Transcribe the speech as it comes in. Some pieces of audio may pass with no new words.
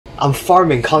I'm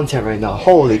farming content right now.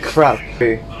 Holy crap.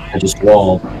 I just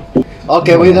wall.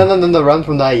 Okay, wait, no, run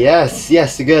from that. Yes,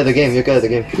 you're good at the game,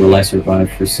 Will I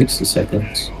survive for 60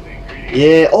 seconds?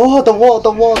 Yeah, oh, the wall.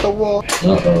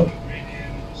 Uh-oh.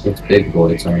 It's big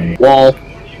boy time. Wall!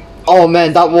 Oh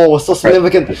man, that wall was so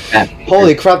significant.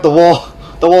 Holy crap, the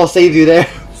wall saved you there.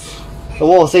 The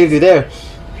wall saved you there.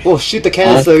 Oh, shoot the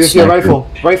canister with your rifle.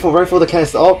 Rifle the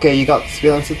canister. Okay, you got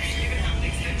silenced.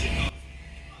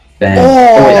 Bam.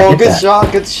 Oh,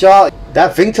 good shot.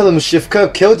 That Vingtilim shift could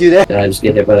have killed you there. Did I just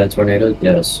get hit by that tornado?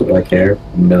 Yes. Do I care?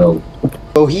 No.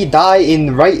 So he died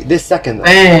in right this second.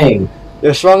 Bang!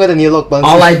 You're stronger than you look, Bunsen.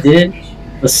 All I did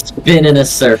was spin in a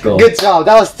circle. Good job.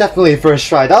 That was definitely first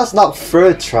try. That was not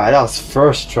third try. That was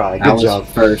first try. Good job.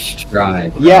 First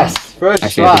try. Yes, first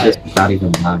Actually, try. I think it's not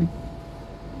even mine.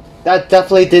 That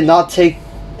definitely did not take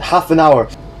half an hour.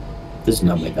 There's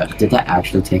no way that did that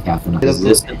actually take half an hour. Is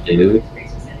this the dude?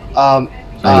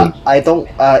 I don't.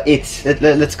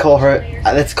 Let's call her.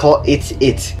 Let's call it.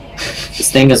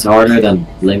 This thing is harder than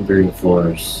lingering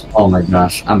force. Oh my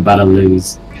gosh, I'm about to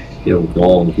lose. Yo,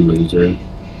 wall loser.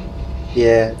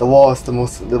 Yeah, the wall is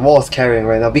the wall is carrying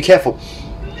right now. Be careful.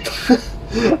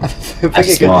 I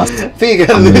think you're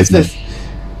gonna lose this.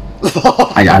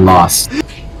 I lost.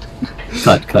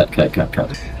 Cut.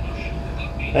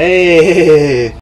 Hey.